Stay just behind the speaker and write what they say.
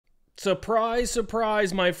Surprise,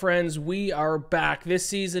 surprise, my friends, we are back. This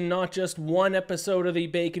season, not just one episode of the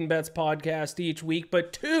Bacon Bets podcast each week,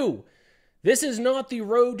 but two. This is not the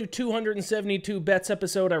Road to 272 Bets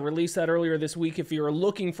episode. I released that earlier this week. If you're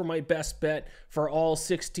looking for my best bet for all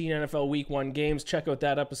 16 NFL Week 1 games, check out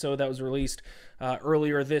that episode that was released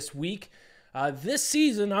earlier this week. This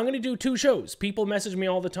season, I'm going to do two shows. People message me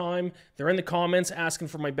all the time. They're in the comments asking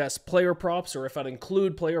for my best player props or if I'd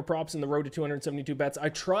include player props in the Road to 272 Bets. I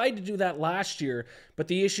tried to do that last year, but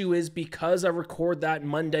the issue is because I record that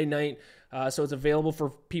Monday night, so it's available for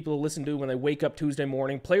people to listen to when they wake up Tuesday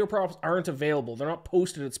morning. Player props aren't available. They're not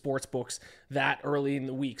posted at sportsbooks that early in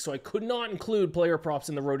the week. So I could not include player props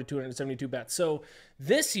in the Road to 272 Bets. So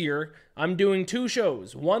this year, I'm doing two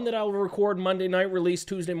shows. One that I'll record Monday night, release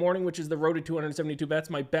Tuesday morning, which is the Road to 272 Bets,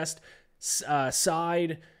 my best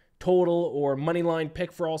side, total, or money line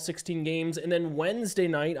pick for all 16 games. And then Wednesday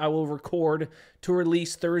night, I will record to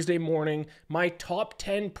release Thursday morning my top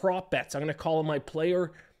 10 prop bets. I'm going to call them my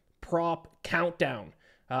player prop countdown.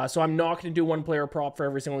 So I'm not going to do one player prop for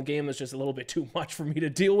every single game. That's just a little bit too much for me to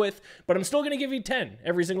deal with, but I'm still going to give you 10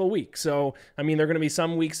 every single week. So, I mean, there are going to be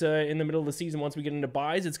some weeks in the middle of the season once we get into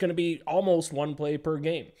buys. It's going to be almost one play per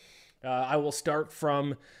game. I will start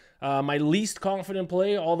from my least confident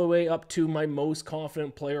play all the way up to my most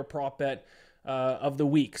confident player prop bet of the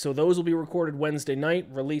week. So those will be recorded Wednesday night,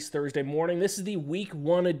 released Thursday morning. This is the week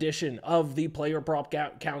 1 edition of the player prop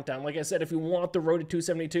countdown. Like I said, if you want the Road to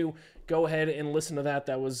 272, go ahead and listen to that.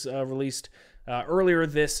 That was released earlier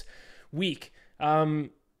this week.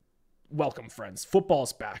 Welcome, friends.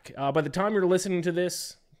 Football's back. By the time you're listening to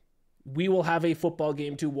this, we will have a football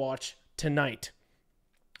game to watch tonight.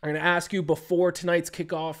 I'm going to ask you before tonight's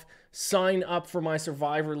kickoff, sign up for my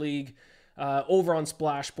Survivor League over on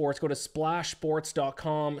Splash Sports. Go to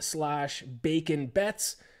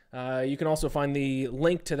splashsports.com/baconbets. You can also find the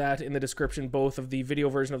link to that in the description, both of the video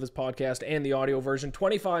version of this podcast and the audio version.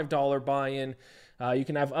 $25 buy-in. You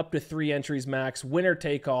can have up to 3 entries max. Winner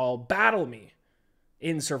take all. Battle me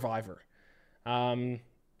in Survivor.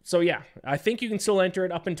 So yeah, I think you can still enter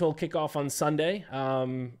it up until kickoff on Sunday.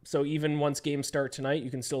 So even once games start tonight, you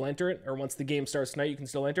can still enter it. Or once the game starts tonight, you can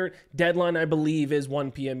still enter it. Deadline, I believe, is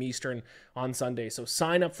 1 p.m. Eastern on Sunday. So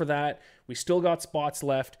sign up for that. We still got spots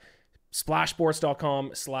left.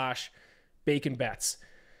 Splashsports.com/baconbets.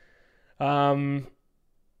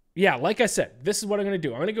 Yeah, like I said, this is what I'm going to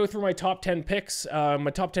do. I'm going to go through my top 10 picks,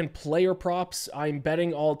 my top 10 player props. I'm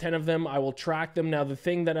betting all 10 of them. I will track them. Now, the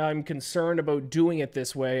thing that I'm concerned about doing it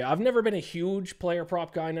this way, I've never been a huge player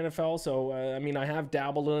prop guy in NFL, so, I mean, I have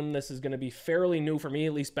dabbled in them. This is going to be fairly new for me,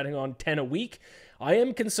 at least betting on 10 a week. I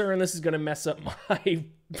am concerned this is going to mess up my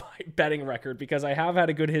betting record because I have had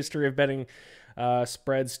a good history of betting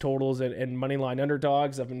spreads, totals, and money line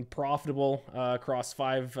underdogs. I've been profitable across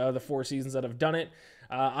 5 of the 4 seasons that I've done it.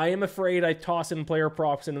 I am afraid I toss in player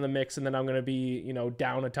props into the mix and then I'm going to be,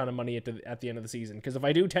 down a ton of money at the end of the season. Because if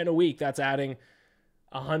I do 10 a week, that's adding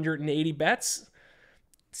 180 bets.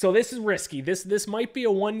 So this is risky. This might be a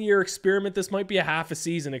 1-year experiment. This might be a half a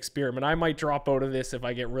season experiment. I might drop out of this if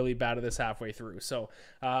I get really bad at this halfway through. So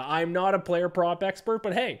I'm not a player prop expert,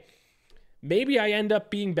 but hey, maybe I end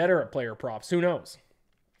up being better at player props. Who knows?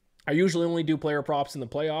 I usually only do player props in the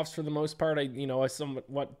playoffs for the most part. I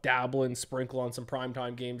somewhat dabble and sprinkle on some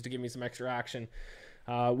primetime games to give me some extra action.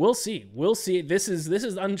 We'll see. This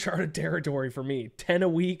is uncharted territory for me. 10 a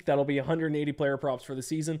week. That'll be 180 player props for the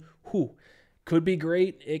season. Whew. Could be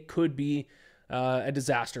great. It could be a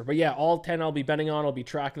disaster. But yeah, all 10 I'll be betting on. I'll be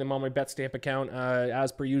tracking them on my BetStamp account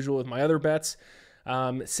as per usual with my other bets.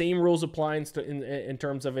 Same rules apply in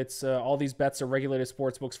terms of it's all these bets are regulated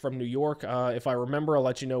sportsbooks from New York. If I remember, I'll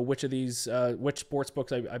let you know which of these which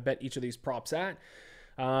sportsbooks I bet each of these props at.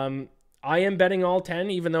 I am betting all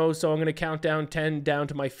 10, even though so I'm going to count down 10 down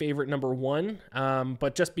to my favorite number 1.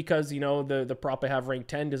 But just because the prop I have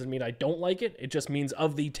ranked 10 doesn't mean I don't like it. It just means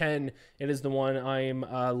of the 10, it is the one I am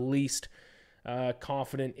least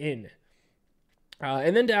confident in.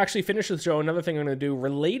 And then to actually finish the show, another thing I'm going to do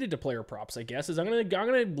related to player props, I guess, is I'm going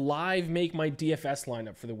to live make my DFS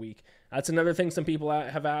lineup for the week. That's another thing some people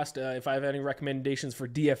have asked if I have any recommendations for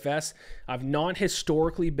DFS. I've not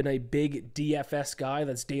historically been a big DFS guy.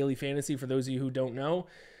 That's daily fantasy for those of you who don't know.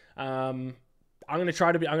 I'm going to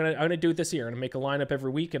try to be. I'm going to do it this year. I'm going to make a lineup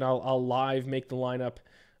every week, and I'll live make the lineup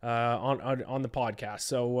on the podcast.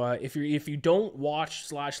 So if you don't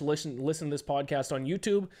watch / listen to this podcast on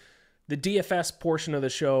YouTube, the DFS portion of the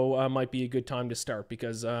show might be a good time to start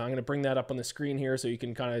because I'm going to bring that up on the screen here so you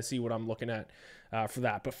can kind of see what I'm looking at for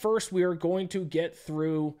that. But first, we are going to get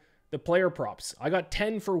through the player props. I got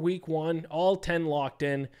 10 for week 1, all 10 locked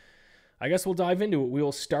in. I guess we'll dive into it. We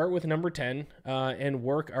will start with number 10 and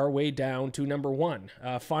work our way down to number 1.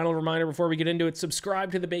 Final reminder before we get into it,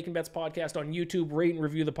 subscribe to the Bacon Bets podcast on YouTube, rate and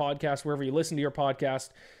review the podcast wherever you listen to your podcast.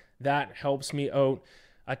 That helps me out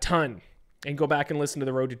a ton. And go back and listen to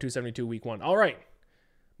the Road to 272 week 1. All right,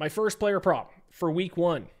 my first player prop for week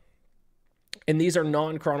 1. And these are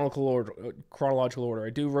non-chronological order.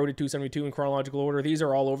 I do Road to 272 in chronological order. These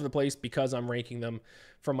are all over the place because I'm ranking them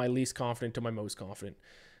from my least confident to my most confident.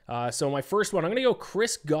 So my first one, I'm going to go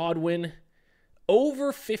Chris Godwin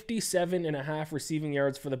over 57.5 receiving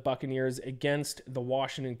yards for the Buccaneers against the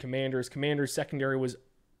Washington Commanders. Commanders secondary was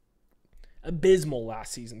abysmal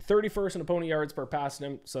last season. 31st in opponent yards per pass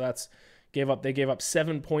attempt. So they gave up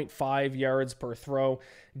 7.5 yards per throw.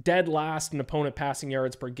 Dead last in opponent passing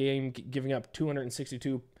yards per game, giving up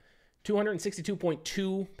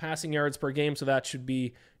 262.2 passing yards per game. So that should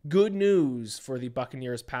be good news for the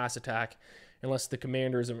Buccaneers pass attack. Unless the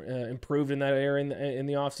Commanders improved in that area in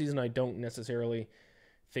the offseason, I don't necessarily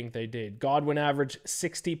think they did. Godwin averaged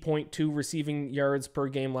 60.2 receiving yards per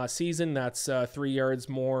game last season. That's 3 yards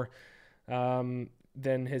more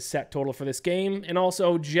than his set total for this game. And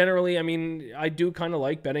also, generally, I mean, I do kind of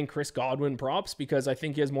like betting Chris Godwin props because I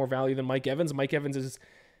think he has more value than Mike Evans. Mike Evans is,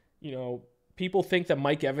 people think that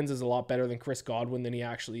Mike Evans is a lot better than Chris Godwin than he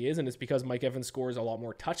actually is, and it's because Mike Evans scores a lot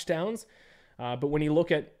more touchdowns. But when you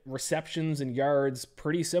look at receptions and yards,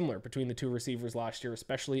 pretty similar between the two receivers last year,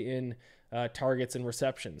 especially in targets and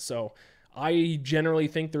receptions. So I generally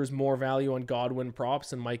think there's more value on Godwin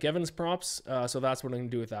props than Mike Evans props. So that's what I'm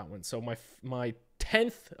going to do with that one. So my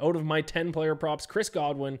 10th out of my 10 player props, Chris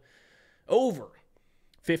Godwin over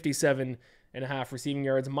 57.5 receiving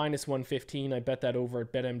yards, minus 115. I bet that over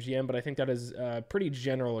at BetMGM, but I think that is pretty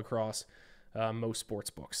general across most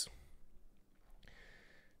sports books.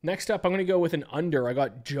 Next up, I'm going to go with an under. I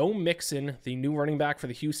got Joe Mixon, the new running back for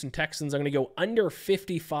the Houston Texans. I'm going to go under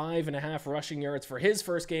 55.5 rushing yards for his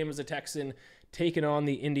first game as a Texan, taking on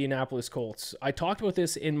the Indianapolis Colts. I talked about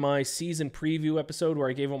this in my season preview episode where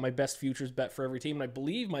I gave out my best futures bet for every team, and I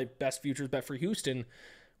believe my best futures bet for Houston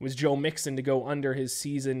was Joe Mixon to go under his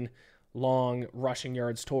season-long rushing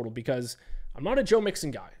yards total because I'm not a Joe Mixon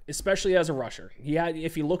guy, especially as a rusher.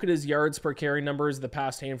 If you look at his yards per carry numbers the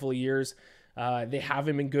past handful of years, they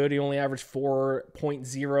haven't been good. He only averaged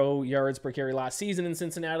 4.0 yards per carry last season in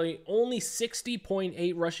Cincinnati, only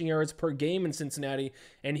 60.8 rushing yards per game in Cincinnati,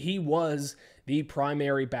 and he was the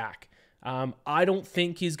primary back. I don't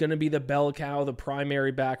think he's going to be the bell cow, the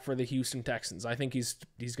primary back for the Houston Texans. I think he's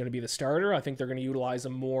going to be the starter. I think they're going to utilize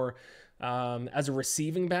him more as a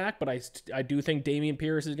receiving back, but I do think Dameon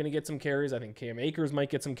Pierce is going to get some carries. I think Cam Akers might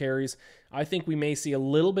get some carries. I think we may see a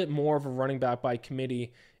little bit more of a running back by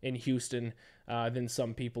committee in Houston than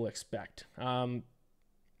some people expect.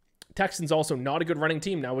 Texans also not a good running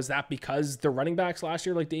team. Now, was that because the running backs last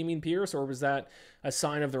year like Dameon Pierce, or was that a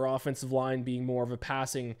sign of their offensive line being more of a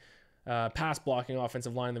pass blocking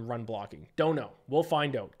offensive line than run blocking? Don't know. We'll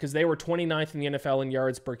find out because they were 29th in the NFL in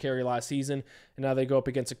yards per carry last season, and now they go up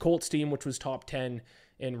against a Colts team which was top 10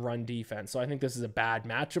 in run defense. So I think this is a bad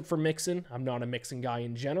matchup for Mixon. I'm not a Mixon guy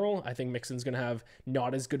in general. I think Mixon's going to have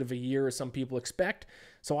not as good of a year as some people expect.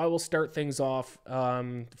 So I will start things off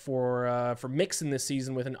for Mixon this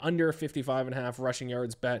season with an under 55.5 rushing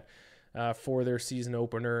yards bet for their season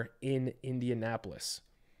opener in Indianapolis.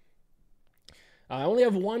 I only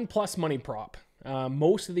have one plus money prop.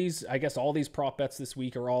 Most of these, I guess all these prop bets this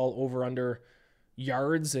week are all over under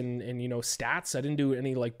yards and stats. I didn't do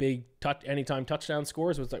any like big anytime touchdown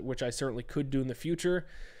scores, which I certainly could do in the future.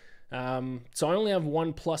 So I only have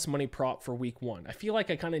one plus money prop for week 1. I feel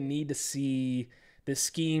like I kind of need to see the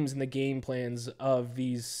schemes and the game plans of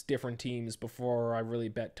these different teams before I really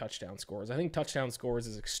bet touchdown scores. I think touchdown scores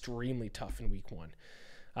is extremely tough in week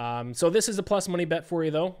 1. So this is a plus money bet for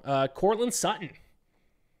you though. Courtland Sutton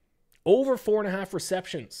over 4.5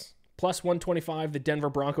 receptions. Plus 125, the Denver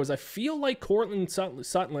Broncos. I feel like Courtland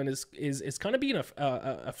Sutton is kind of being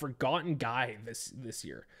a forgotten guy this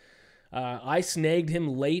year. I snagged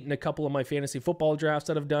him late in a couple of my fantasy football drafts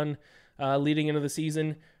that I've done leading into the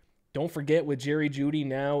season. Don't forget, with Jerry Jeudy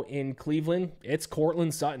now in Cleveland, it's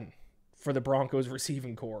Courtland Sutton for the Broncos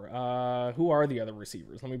receiving core. Who are the other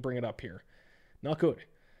receivers? Let me bring it up here. Not good.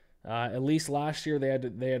 At least last year they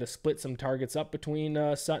had to split some targets up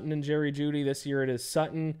between Sutton and Jerry Jeudy. This year it is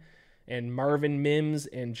Sutton and Marvin Mims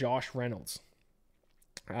and Josh Reynolds.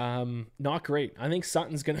 Not great. I think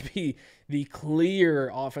Sutton's going to be the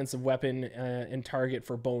clear offensive weapon and target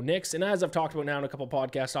for Bo Nix. And as I've talked about now in a couple of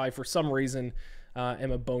podcasts, I, for some reason,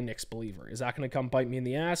 am a Bo Nix believer. Is that going to come bite me in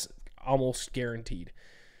the ass? Almost guaranteed.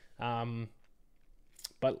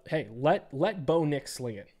 But hey, let Bo Nix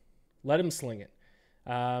sling it. Let him sling it.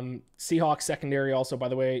 Seahawks secondary also, by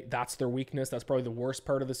the way, that's their weakness. That's probably the worst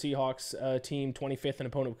part of the Seahawks team. 25th in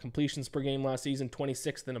opponent completions per game last season,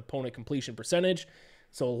 26th in opponent completion percentage.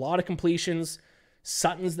 So a lot of completions.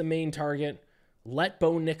 Sutton's the main target. Let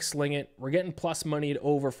Bo Nix sling it. We're getting plus money at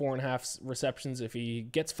over 4.5 receptions. If he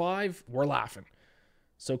gets 5, we're laughing.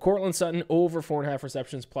 So Courtland Sutton over 4.5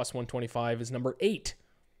 receptions plus 125 is number 8.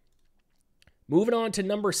 Moving on to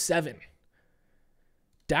number 7.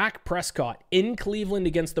 Dak Prescott in Cleveland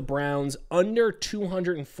against the Browns, under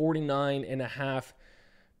 249.5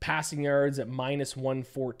 passing yards at minus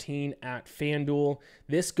 114 at FanDuel.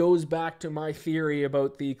 This goes back to my theory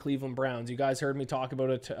about the Cleveland Browns. You guys heard me talk about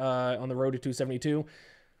it on the road to 272,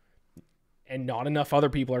 and not enough other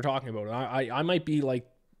people are talking about it. I might be like,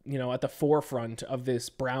 at the forefront of this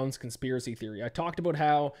Browns conspiracy theory. I talked about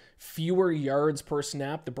how fewer yards per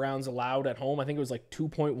snap the Browns allowed at home. I think it was like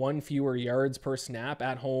 2.1 fewer yards per snap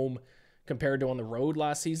at home compared to on the road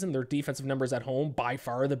last season. Their defensive numbers at home, by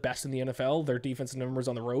far the best in the NFL. Their defensive numbers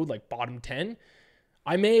on the road, like bottom 10.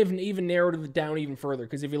 I may have even narrowed it down even further,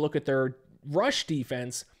 because if you look at their rush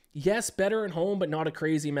defense, yes, better at home, but not a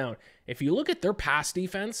crazy amount. If you look at their pass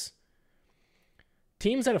defense,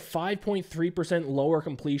 teams had a 5.3% lower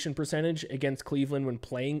completion percentage against Cleveland when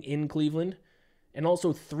playing in Cleveland, and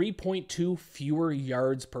also 3.2 fewer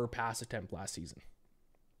yards per pass attempt last season.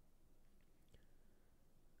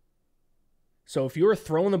 So if you were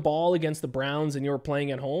throwing the ball against the Browns and you were playing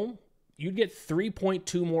at home, you'd get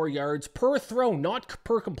 3.2 more yards per throw, not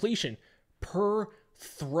per completion, per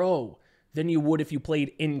throw, than you would if you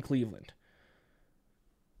played in Cleveland.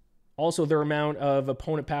 Also, their amount of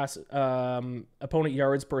opponent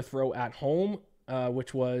yards per throw at home,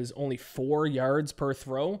 which was only 4 yards per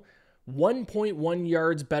throw, 1.1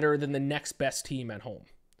 yards better than the next best team at home.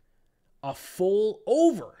 A full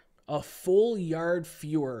yard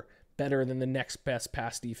fewer better than the next best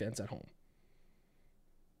pass defense at home.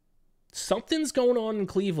 Something's going on in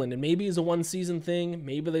Cleveland, and maybe it's a one-season thing.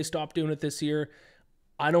 Maybe they stopped doing it this year.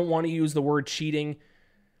 I don't want to use the word cheating.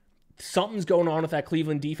 Something's going on with that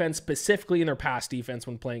Cleveland defense, specifically in their pass defense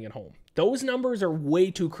when playing at home. Those numbers are way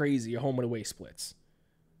too crazy, home and away splits.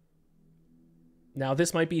 Now,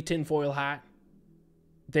 this might be tinfoil hat.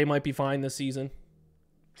 They might be fine this season.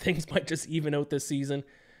 Things might just even out this season.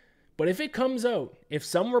 But if it comes out, if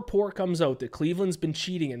some report comes out that Cleveland's been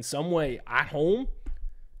cheating in some way at home,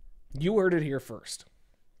 you heard it here first.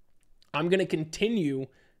 I'm going to continue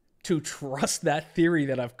to trust that theory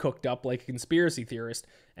that I've cooked up like a conspiracy theorist,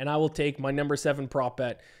 and I will take my number 7 prop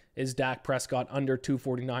bet is Dak Prescott under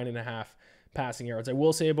 249.5 passing yards. I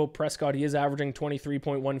will say about Prescott, he is averaging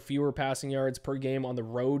 23.1 fewer passing yards per game on the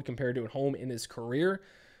road compared to at home in his career.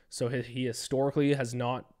 So he historically has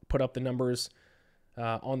not put up the numbers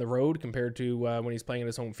on the road compared to when he's playing in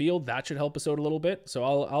his home field. That should help us out a little bit.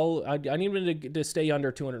 So I need him to stay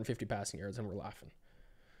under 250 passing yards, and we're laughing.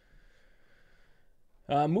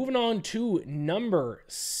 Moving on to number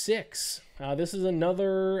 6. This is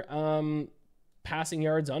another passing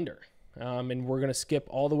yards under. And we're going to skip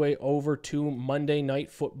all the way over to Monday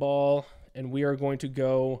Night Football, and we are going to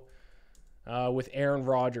go with Aaron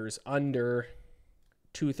Rodgers under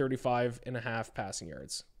 235.5 passing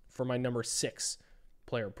yards for my number 6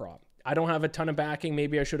 player prop. I don't have a ton of backing.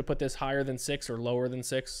 Maybe I should have put this higher than 6 or lower than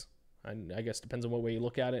 6. I guess depends on what way you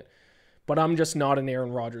look at it. But I'm just not an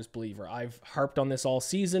Aaron Rodgers believer. I've harped on this all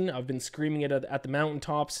season. I've been screaming it at the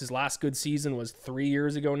mountaintops. His last good season was 3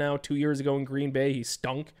 years ago now. 2 years ago in Green Bay, he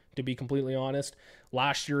stunk, to be completely honest.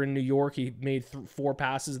 Last year in New York, he made 4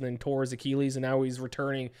 passes and then tore his Achilles, and now he's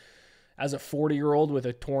returning as a 40-year-old with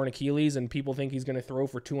a torn Achilles, and people think he's going to throw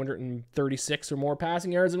for 236 or more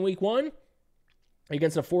passing yards in week 1.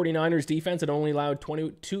 Against the 49ers defense, it only allowed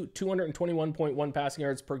 221.1 passing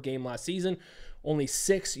yards per game last season. Only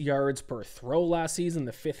 6 yards per throw last season,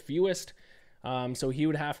 the 5th fewest. So he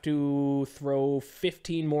would have to throw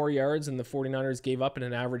 15 more yards than the 49ers gave up in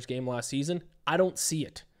an average game last season. I don't see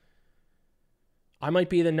it. I might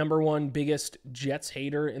be the number 1 biggest Jets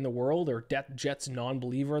hater in the world, or Jets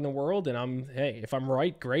non-believer in the world. And if I'm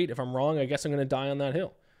right, great. If I'm wrong, I guess I'm going to die on that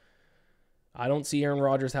hill. I don't see Aaron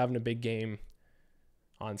Rodgers having a big game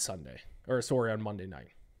on Monday night.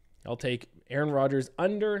 I'll take Aaron Rodgers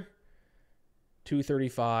under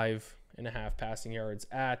 235.5 passing yards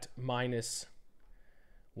at minus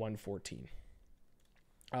 114.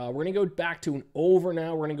 We're going to go back to an over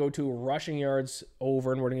now. We're going to go to rushing yards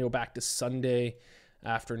over, and we're going to go back to Sunday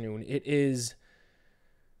afternoon. It is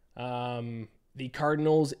the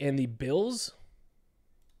Cardinals and the Bills,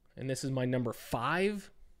 and this is my number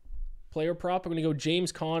 5 player prop. I'm going to go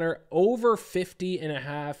James Conner over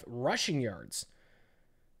 50.5 rushing yards.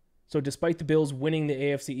 So despite the Bills winning the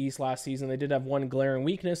AFC East last season, they did have one glaring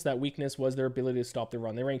weakness. That weakness was their ability to stop the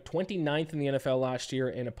run. They ranked 29th in the NFL last year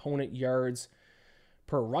in opponent yards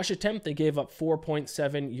per rush attempt. They gave up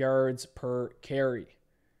 4.7 yards per carry.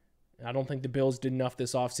 I don't think the Bills did enough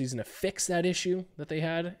this offseason to fix that issue that they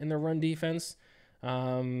had in their run defense.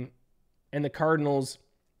 And the Cardinals,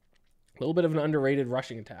 a little bit of an underrated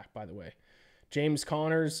rushing attack, by the way. James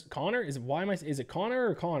Connors. Is it Connor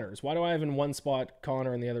or Connors? Why do I have in one spot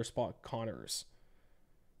Connor and the other spot Connors?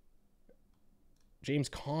 James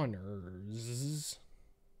Connors.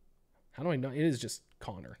 How do I know? It is just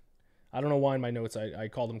Connor. I don't know why in my notes I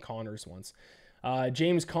called him Connors once.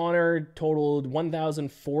 James Conner totaled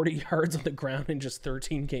 1,040 yards on the ground in just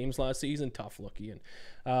 13 games last season. Tough look, Ian.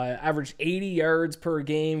 Averaged 80 yards per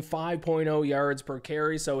game, 5.0 yards per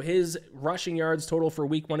carry. So his rushing yards total for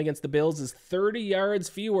week 1 against the Bills is 30 yards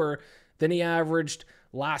fewer than he averaged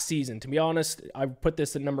last season. To be honest, I put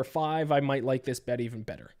this at number 5. I might like this bet even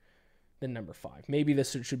better than number 5. Maybe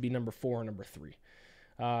this should be number 4 or number 3.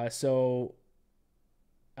 So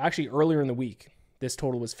actually earlier in the week, this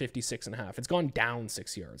total was 56.5. It's gone down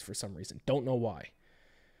 6 yards for some reason. Don't know why.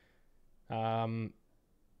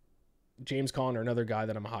 James Conner, another guy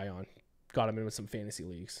that I'm high on. Got him in with some fantasy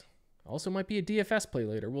leagues. Also might be a DFS play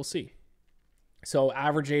later. We'll see. So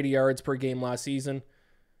average 80 yards per game last season.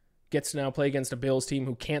 Gets to now play against a Bills team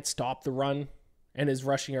who can't stop the run. And his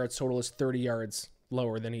rushing yards total is 30 yards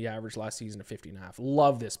lower than he averaged last season at 50.5.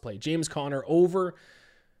 Love this play. James Conner over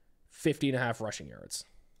 50.5 rushing yards.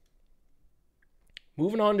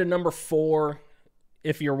 Moving on to number 4.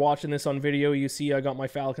 If you're watching this on video, you see I got my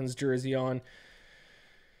Falcons jersey on.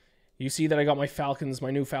 You see that I got my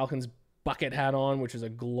new Falcons bucket hat on, which is a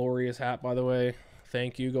glorious hat, by the way.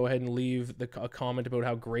 Thank you. Go ahead and leave a comment about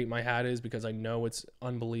how great my hat is, because I know it's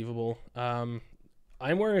unbelievable. I'm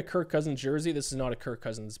wearing a Kirk Cousins jersey. This is not a Kirk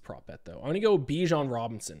Cousins prop bet, though. I'm going to go Bijan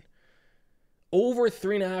Robinson. Over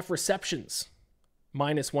 3.5 receptions.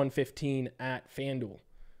 Minus 115 at FanDuel.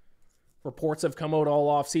 Reports have come out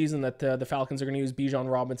all offseason that the Falcons are going to use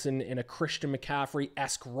Bijan Robinson in a Christian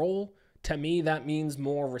McCaffrey-esque role. To me, that means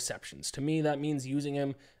more receptions. To me, that means using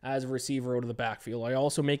him as a receiver out of the backfield.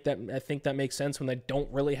 I think that makes sense when they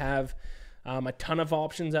don't really have a ton of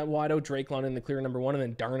options at wideout. Drake London, the clear number 1, and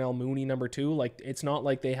then Darnell Mooney, number 2. Like, it's not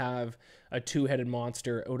like they have a two-headed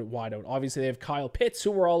monster out at wideout. Obviously, they have Kyle Pitts,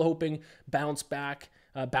 who we're all hoping bounces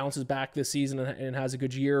back this season and has a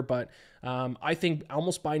good year. But I think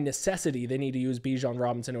almost by necessity, they need to use Bijan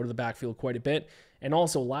Robinson out of the backfield quite a bit. And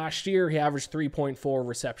also last year, he averaged 3.4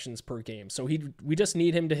 receptions per game. So we just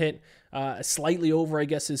need him to hit slightly over, I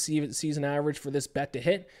guess, his season average for this bet to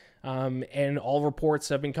hit. And all reports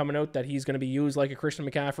have been coming out that he's going to be used like a Christian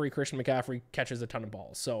McCaffrey. Christian McCaffrey catches a ton of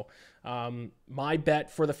balls. So my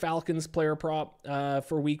bet for the Falcons player prop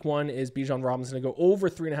for week 1 is Bijan Robinson to go over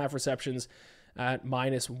 3.5 receptions at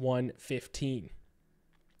minus 115.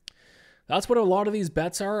 That's what a lot of these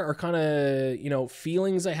bets are kind of,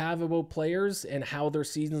 feelings I have about players and how their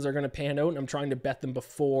seasons are going to pan out. And I'm trying to bet them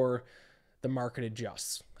before the market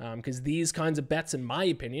adjusts. Because these kinds of bets, in my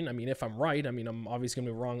opinion, if I'm right, I'm obviously going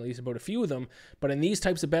to be wrong at least about a few of them. But in these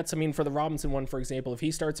types of bets, for the Robinson one, for example, if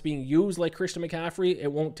he starts being used like Christian McCaffrey,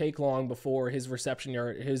 it won't take long before his reception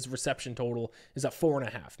total is at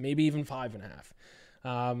 4.5, maybe even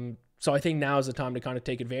 5.5. So I think now is the time to kind of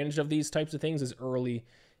take advantage of these types of things as early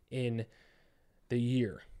in the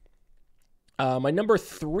year. My number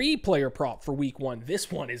 3 player prop for week 1.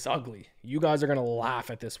 This one is ugly. You guys are going to laugh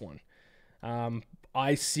at this one.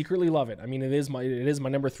 I secretly love it. It is my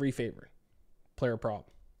number 3 favorite player prop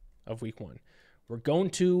of week 1. We're going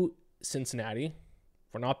to Cincinnati.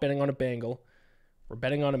 We're not betting on a Bengal. We're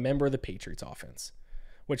betting on a member of the Patriots offense,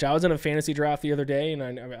 which I was in a fantasy draft the other day, and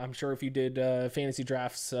I'm sure if you did fantasy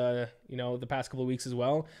drafts, the past couple of weeks as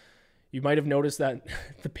well, you might have noticed that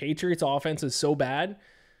the Patriots offense is so bad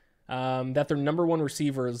that their number 1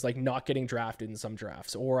 receiver is like not getting drafted in some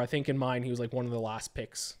drafts. Or I think in mine, he was like one of the last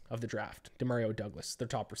picks of the draft, Demario Douglas, their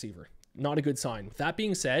top receiver. Not a good sign. With that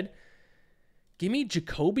being said, give me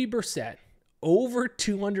Jacoby Brissett over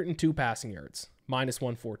 202 passing yards, minus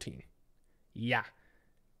 114. Yeah.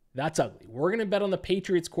 That's ugly. We're going to bet on the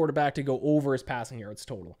Patriots quarterback to go over his passing yards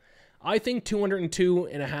total. I think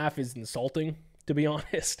 202.5 is insulting, to be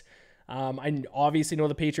honest. I obviously know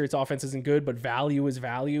the Patriots offense isn't good, but value is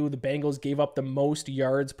value. The Bengals gave up the most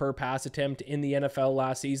yards per pass attempt in the NFL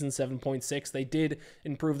last season, 7.6. They did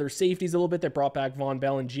improve their safeties a little bit. They brought back Von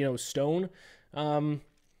Bell and Geno Stone.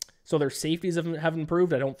 So their safeties have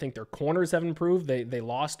improved. I don't think their corners have improved. They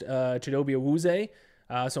lost Chidobe Awuzie.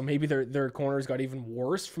 So maybe their corners got even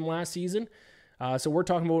worse from last season. So we're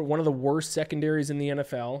talking about one of the worst secondaries in the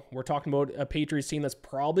NFL. We're talking about a Patriots team that's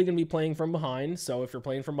probably going to be playing from behind. So if you're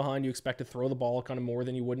playing from behind, you expect to throw the ball kind of more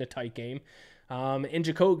than you would in a tight game. And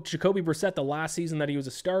Jacoby Brissett, the last season that he was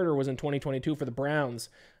a starter was in 2022 for the Browns.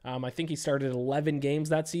 I think he started 11 games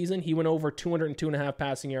that season. He went over 202.5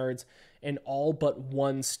 passing yards in all but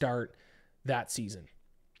one start that season.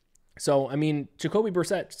 So, I mean, Jacoby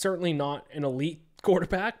Brissett, certainly not an elite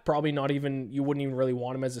quarterback. Probably not even, you wouldn't even really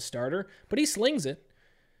want him as a starter, but he slings it.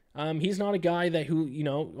 He's not a guy who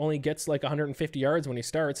only gets like 150 yards when he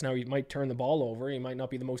starts. Now, he might turn the ball over. He might not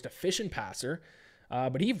be the most efficient passer.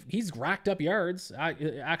 But he's racked up yards.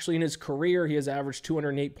 Actually, in his career, he has averaged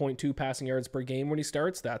 208.2 passing yards per game when he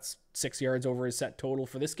starts. That's 6 yards over his set total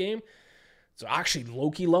for this game. So actually,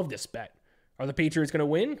 low-key love this bet. Are the Patriots going to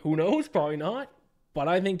win? Who knows? Probably not. But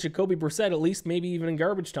I think Jacoby Brissett, at least maybe even in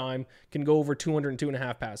garbage time, can go over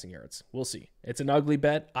 202.5 passing yards. We'll see. It's an ugly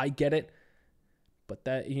bet. I get it. But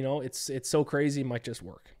that, it's so crazy, it might just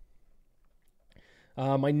work.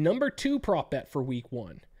 My number 2 prop bet for week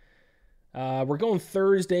 1. We're going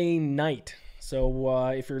Thursday night.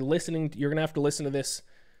 So if you're listening, you're going to have to listen to this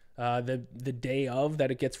the day of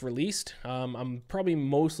that it gets released. I'm probably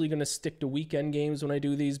mostly going to stick to weekend games when I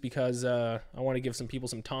do these because I want to give some people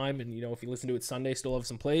some time. And, if you listen to it Sunday, still have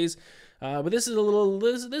some plays. But this is a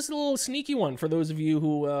little sneaky one for those of you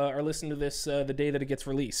who are listening to this the day that it gets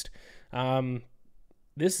released.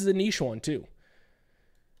 This is a niche one too.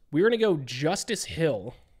 We're going to go Justice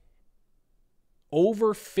Hill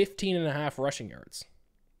over 15.5 rushing yards.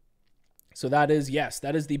 So that is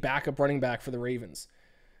the backup running back for the Ravens.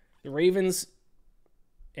 The Ravens,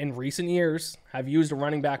 in recent years, have used a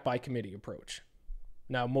running back by committee approach.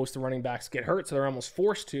 Now, most of the running backs get hurt, so they're almost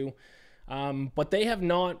forced to. But they have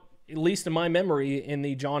not, at least in my memory, in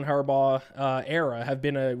the John Harbaugh era, have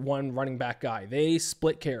been a one running back guy. They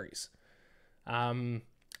split carries.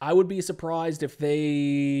 I would be surprised if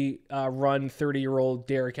they run 30-year-old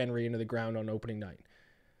Derrick Henry into the ground on opening night.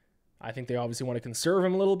 I think they obviously want to conserve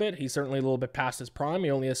him a little bit. He's certainly a little bit past his prime.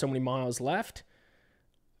 He only has so many miles left.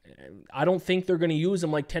 I don't think they're going to use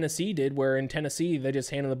him like Tennessee did, where in Tennessee they just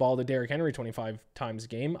handed the ball to Derrick Henry 25 times a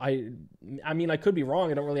game. I mean, I could be wrong.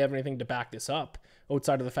 I don't really have anything to back this up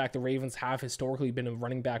outside of the fact the Ravens have historically been a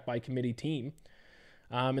running back by committee team.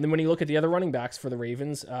 And then when you look at the other running backs for the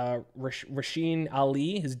Ravens, Rasheen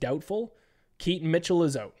Ali is doubtful. Keaton Mitchell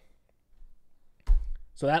is out.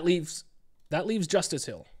 So that leaves Justice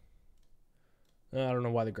Hill. I don't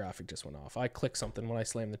know why the graphic just went off. I clicked something when I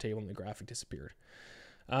slammed the table and the graphic disappeared.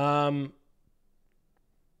 That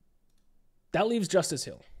leaves Justice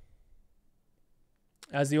Hill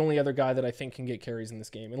as the only other guy that I think can get carries in this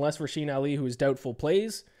game. Unless Rasheen Ali, who is doubtful,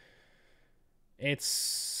 plays,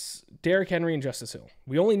 it's Derrick Henry and Justice Hill.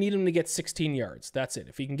 We only need him to get 16 yards. That's it.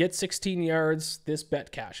 If he can get 16 yards, this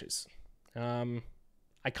bet cashes.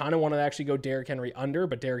 I kind of want to actually go Derrick Henry under,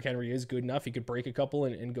 but Derrick Henry is good enough. He could break a couple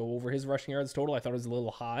and go over his rushing yards total. I thought it was a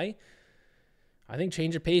little high. I think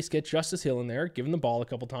change of pace, get Justice Hill in there, give him the ball a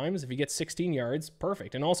couple times. If he gets 16 yards,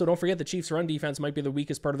 perfect. And also, don't forget the Chiefs' run defense might be the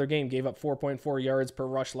weakest part of their game. Gave up 4.4 yards per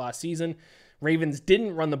rush last season. Ravens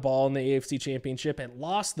didn't run the ball in the AFC Championship and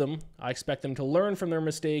lost them. I expect them to learn from their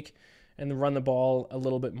mistake and run the ball a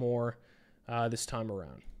little bit more this time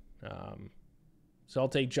around. So I'll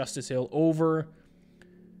take Justice Hill over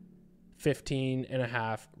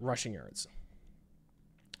 15.5 rushing yards.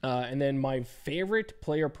 And then my favorite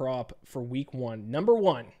player prop for week 1. Number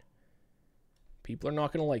 1. People are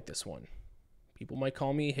not going to like this one. People might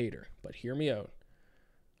call me a hater, but hear me out.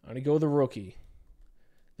 I'm going to go the rookie.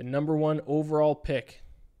 The number 1 overall pick,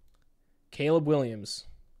 Caleb Williams,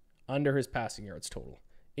 under his passing yards total.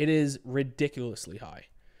 It is ridiculously high.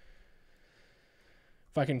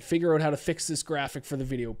 If I can figure out how to fix this graphic for the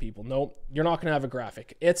video people. Nope, you're not going to have a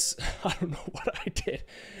graphic. It's, I don't know what I did.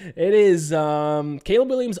 It is Caleb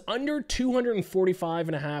Williams under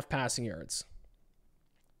 245.5 passing yards.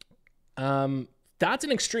 That's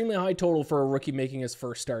an extremely high total for a rookie making his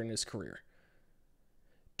first start in his career.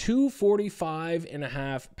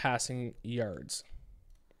 245.5 passing yards.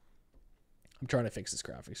 I'm trying to fix this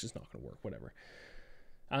graphic. It's just not going to work. Whatever.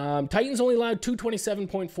 Titans only allowed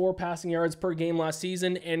 227.4 passing yards per game last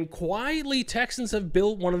season, and quietly Texans have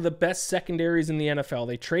built one of the best secondaries in the NFL.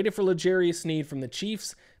 They traded for L'Jarius Sneed from the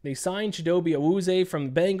Chiefs. They signed Chidobe Awuzie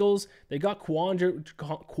from the Bengals. They got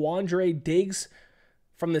Quandre Diggs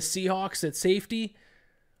from the Seahawks at safety.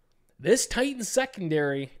 This Titans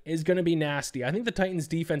secondary is going to be nasty. I think the Titans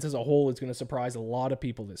defense as a whole is going to surprise a lot of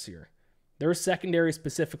people this year. Their secondary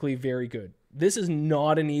specifically very good. This is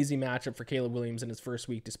not an easy matchup for Caleb Williams in his first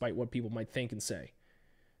week, despite what people might think and say.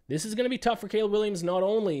 This is going to be tough for Caleb Williams, not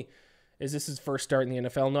only is this his first start in the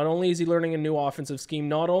NFL. Not only is he learning a new offensive scheme,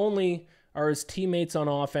 not only are his teammates on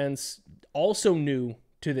offense also new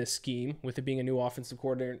to this scheme, with it being a new offensive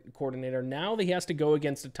coordinator, now that he has to go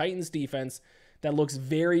against a Titans defense that looks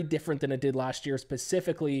very different than it did last year,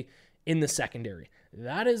 specifically in the secondary.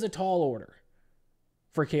 That is a tall order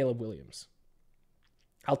for Caleb Williams.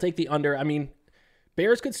 I'll take the under. I mean,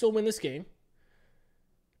 Bears could still win this game.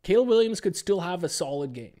 Caleb Williams could still have a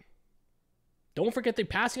solid game. Don't forget the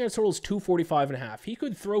passing yards total is 245.5. He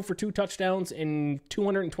could throw for 2 touchdowns and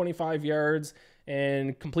 225 yards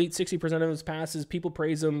and complete 60% of his passes. People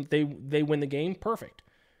praise him. They win the game. Perfect.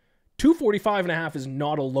 245.5 is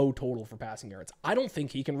not a low total for passing yards. I don't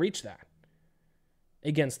think he can reach that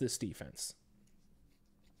against this defense.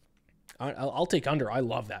 I'll take under. I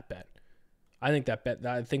love that bet. I think that bet.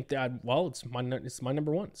 I think that, well, it's my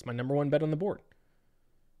number one. It's my number one bet on the board.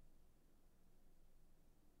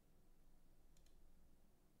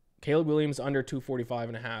 Caleb Williams under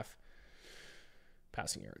 245.5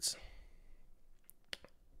 passing yards.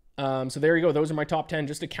 So there you go. Those are my top 10,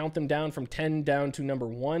 just to count them down from 10 down to number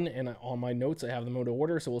 1. And on my notes, I have them out of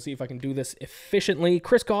order. So we'll see if I can do this efficiently.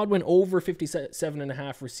 Chris Godwin over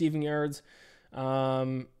 57.5 receiving yards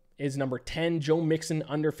is number 10. Joe Mixon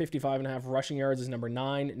under 55.5 rushing yards is number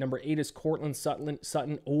 9. Number 8 is Cortland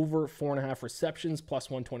Sutton over 4.5 receptions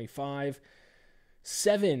plus 125.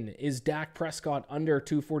 7 is Dak Prescott under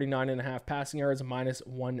 249.5 passing yards minus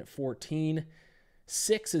 114.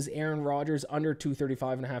 6 is Aaron Rodgers under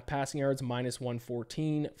 235.5 passing yards minus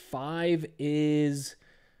 114. 5 is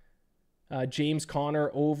James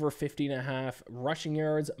Conner over 50.5 rushing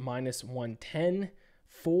yards minus 110.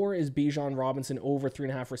 4 is Bijan Robinson over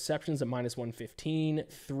 3.5 receptions at minus 115.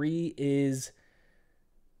 3 is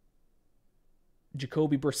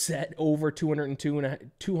Jacoby Brissett over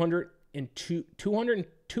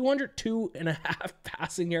 202.5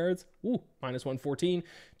 passing yards, minus 114.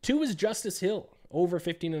 2 is Justice Hill over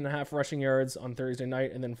 15.5 rushing yards on Thursday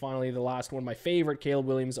night. And then finally, the last one, my favorite, Caleb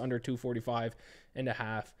Williams under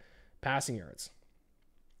 245.5 passing yards.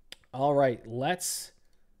 All right, let's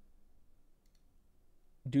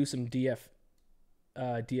do some DFS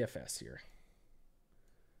here.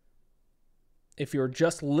 If you're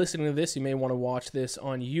just listening to this, you may want to watch this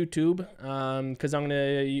on YouTube, because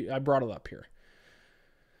I brought it up here.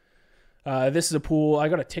 This is a pool. I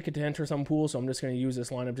got a ticket to enter some pool, so I'm just going to use this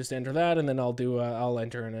lineup just to enter that, and then I'll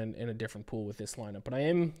enter in a different pool with this lineup. But I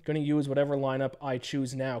am going to use whatever lineup I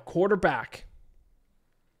choose now. Quarterback.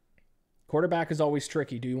 Quarterback is always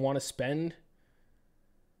tricky. Do you want to spend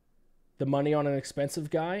the money on an expensive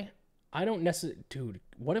guy? I don't necessarily... Dude,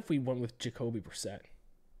 what if we went with Jacoby Brissett?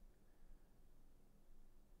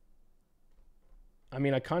 I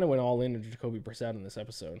mean, I kind of went all in to Jacoby Brissett in this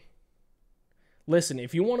episode. Listen,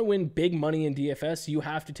 if you want to win big money in DFS, you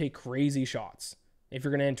have to take crazy shots if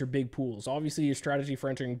you're going to enter big pools. Obviously, your strategy for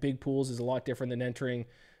entering big pools is a lot different than entering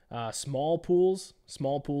small pools.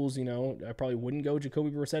 Small pools, you know, I probably wouldn't go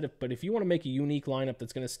Jacoby Brissett, but if you want to make a unique lineup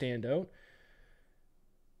that's going to stand out,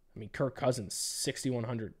 I mean, Kirk Cousins,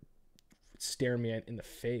 6,100, staring me in the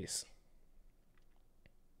face.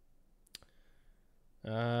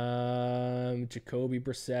 Jacoby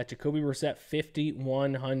Brissett,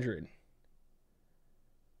 5,100.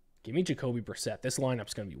 Give me Jacoby Brissett. This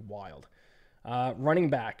lineup's going to be wild. Running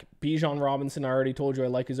back, Bijan Robinson. I already told you I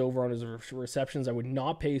like his over on his receptions. I would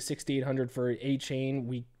not pay 6,800 for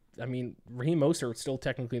A-Chain. Raheem Mostert's still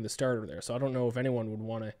technically the starter there, so I don't know if anyone would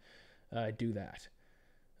want to do that.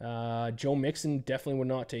 Joe Mixon, definitely would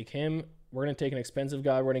not take him. We're going to take an expensive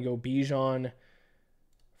guy. We're going to go Bijan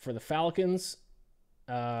for the Falcons.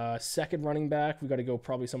 Second running back, we got to go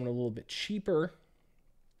probably someone a little bit cheaper.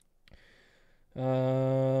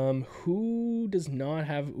 Who does not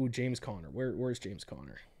have James Conner? Where's James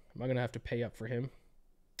Conner? Am I gonna have to pay up for him?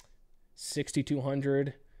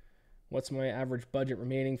 6,200. What's my average budget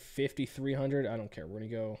remaining? 5,300. I don't care. We're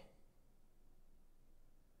gonna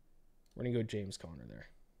go James Conner there.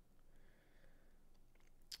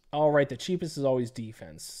 All right, the cheapest is always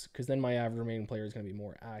defense, because then my average remaining player is gonna be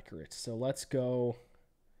more accurate. So let's go.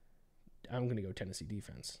 I'm gonna go Tennessee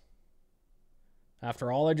defense.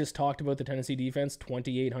 After all I just talked about the Tennessee defense,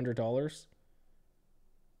 $2,800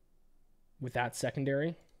 with that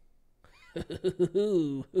secondary.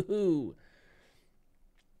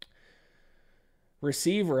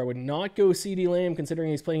 Receiver, I would not go CeeDee Lamb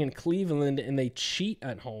considering he's playing in Cleveland and they cheat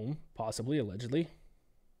at home, possibly, allegedly.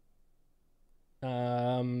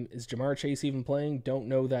 Is Jamar Chase even playing? Don't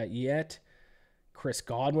know that yet. Chris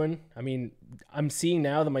Godwin. I mean, I'm seeing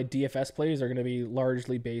now that my DFS plays are going to be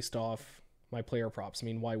largely based off my player props. I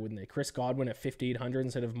mean, why wouldn't they? Chris Godwin at 5,800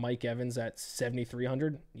 instead of Mike Evans at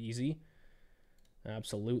 7,300. Easy.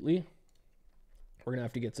 Absolutely. We're going to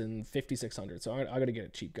have to get in 5,600. So I got to get a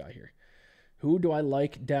cheap guy here. Who do I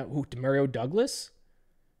like? Demario Douglas?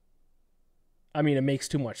 I mean, it makes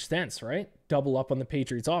too much sense, right? Double up on the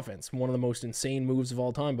Patriots offense. One of the most insane moves of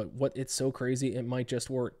all time, but it's so crazy, it might just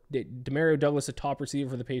work. Demario Douglas, a top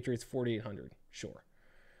receiver for the Patriots, 4,800. Sure.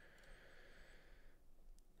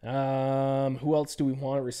 Who else do we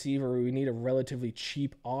want at receiver? We need a relatively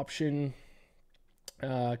cheap option.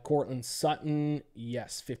 Cortland Sutton,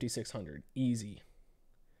 yes, 5,600. Easy.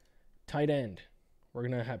 Tight end. We're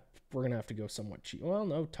gonna have to go somewhat cheap. Well,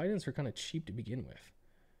 no, tight ends are kind of cheap to begin with.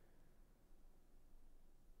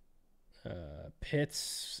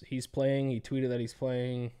 Pitts, he's playing. He tweeted that he's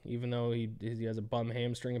playing, even though he has a bum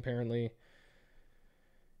hamstring apparently.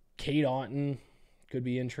 Kate Otten could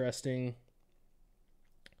be interesting.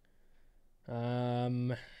 I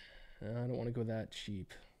don't want to go that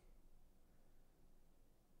cheap.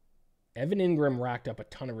 Evan Ingram racked up a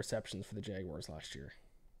ton of receptions for the Jaguars last year.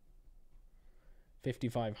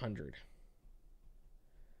 5,500.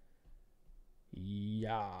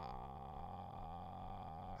 Yeah.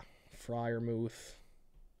 Freiermuth.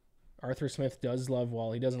 Arthur Smith does love,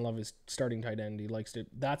 well, he doesn't love his starting tight end. He likes to,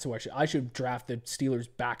 that's who I should draft the Steelers'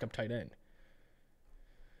 backup tight end.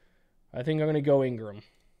 I think I'm going to go Ingram.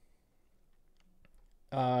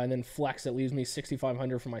 And then flex, that leaves me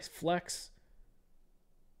 6,500 for my flex.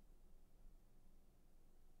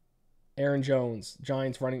 Aaron Jones,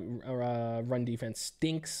 Giants run defense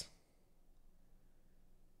stinks.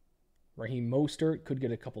 Raheem Mostert could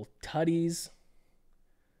get a couple tutties.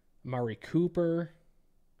 Murray Cooper.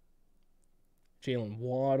 Jalen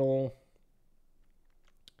Waddle.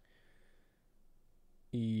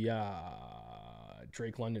 Yeah.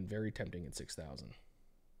 Drake London, very tempting at 6,000.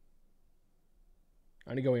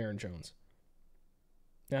 I'm going to go Aaron Jones.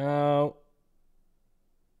 Now,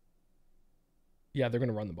 yeah, they're going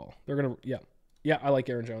to run the ball. They're going to, yeah, I like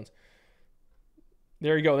Aaron Jones.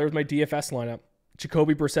 There you go. There's my DFS lineup.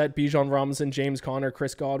 Jacoby Brissett, Bijan Robinson, James Conner,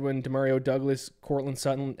 Chris Godwin, Demario Douglas, Cortland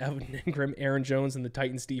Sutton, Evan Ingram, Aaron Jones, and the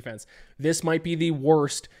Titans defense. This might be the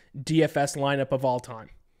worst DFS lineup of all time.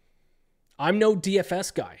 I'm no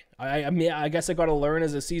DFS guy. I mean, I guess I got to learn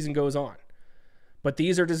as the season goes on. But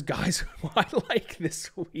these are just guys who I like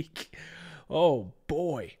this week. Oh,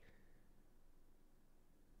 boy.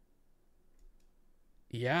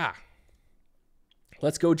 Yeah.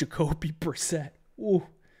 Let's go Jacoby Brissett. Ooh.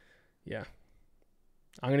 Yeah.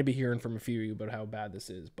 I'm going to be hearing from a few of you about how bad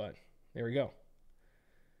this is, but there we go.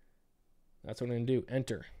 That's what I'm going to do.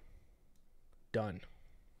 Enter. Done.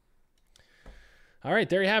 All right,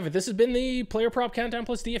 there you have it. This has been the Player Prop Countdown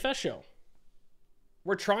Plus DFS show.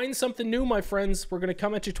 We're trying something new, my friends. We're going to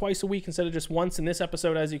come at you twice a week instead of just once. And this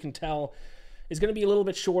episode, as you can tell, is going to be a little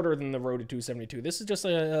bit shorter than the Road to 272. This is just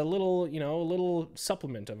a little, a little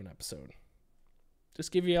supplement of an episode.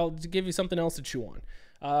 Just give you something else to chew on.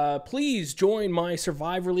 Please join my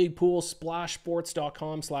Survivor League pool,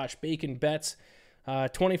 splashsports.com/baconbets.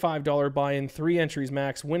 $25 buy-in, 3 entries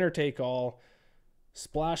max, winner take all.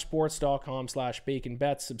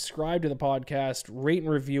 Splashsports.com/baconbets. Subscribe to the podcast, rate and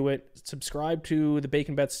review it. Subscribe to the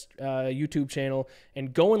Bacon Bets YouTube channel,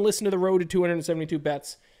 and go and listen to the Road to 272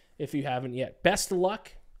 bets if you haven't yet. Best of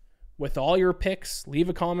luck with all your picks. Leave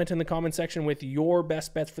a comment in the comment section with your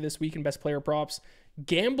best bets for this week and best player props.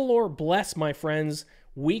 Gamble or bless, my friends.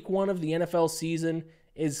 Week 1 of the NFL season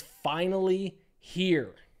is finally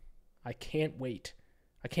here. I can't wait.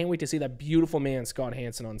 I can't wait to see that beautiful man, Scott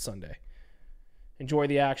Hansen, on Sunday. Enjoy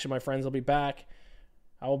the action, my friends. I'll be back.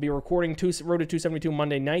 I will be recording Road to 272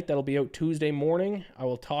 Monday night. That'll be out Tuesday morning. I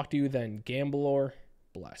will talk to you then. Gamble or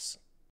bless.